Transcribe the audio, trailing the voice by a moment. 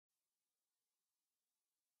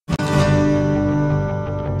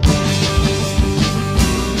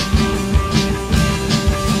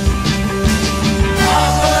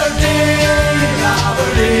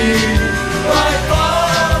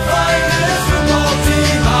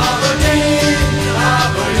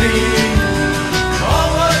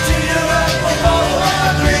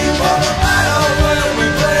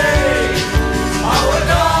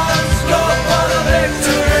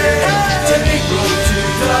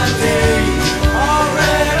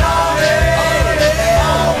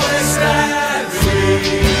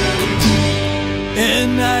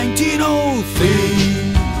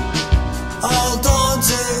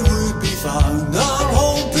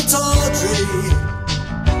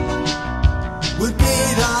would be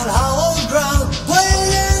that hallowed ground,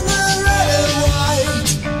 playing in the red and white.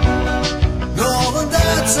 Northern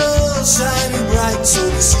that's so shining bright, so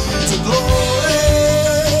the seeds of glory.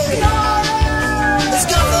 It's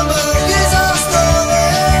Gothenburg is our story.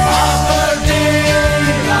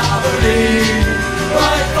 Aberdeen, Aberdeen,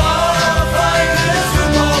 right for a finest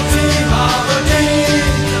football team. Aberdeen,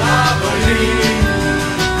 Aberdeen,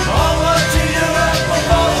 always cheer up for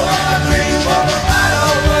all our dream. For no matter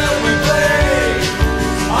where we play,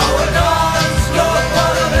 our guns go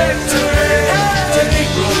for the victory. Take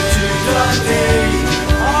equal to Dundee,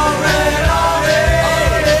 our red army,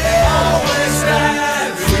 always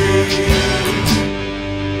stand free.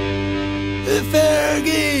 The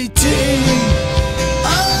Fergie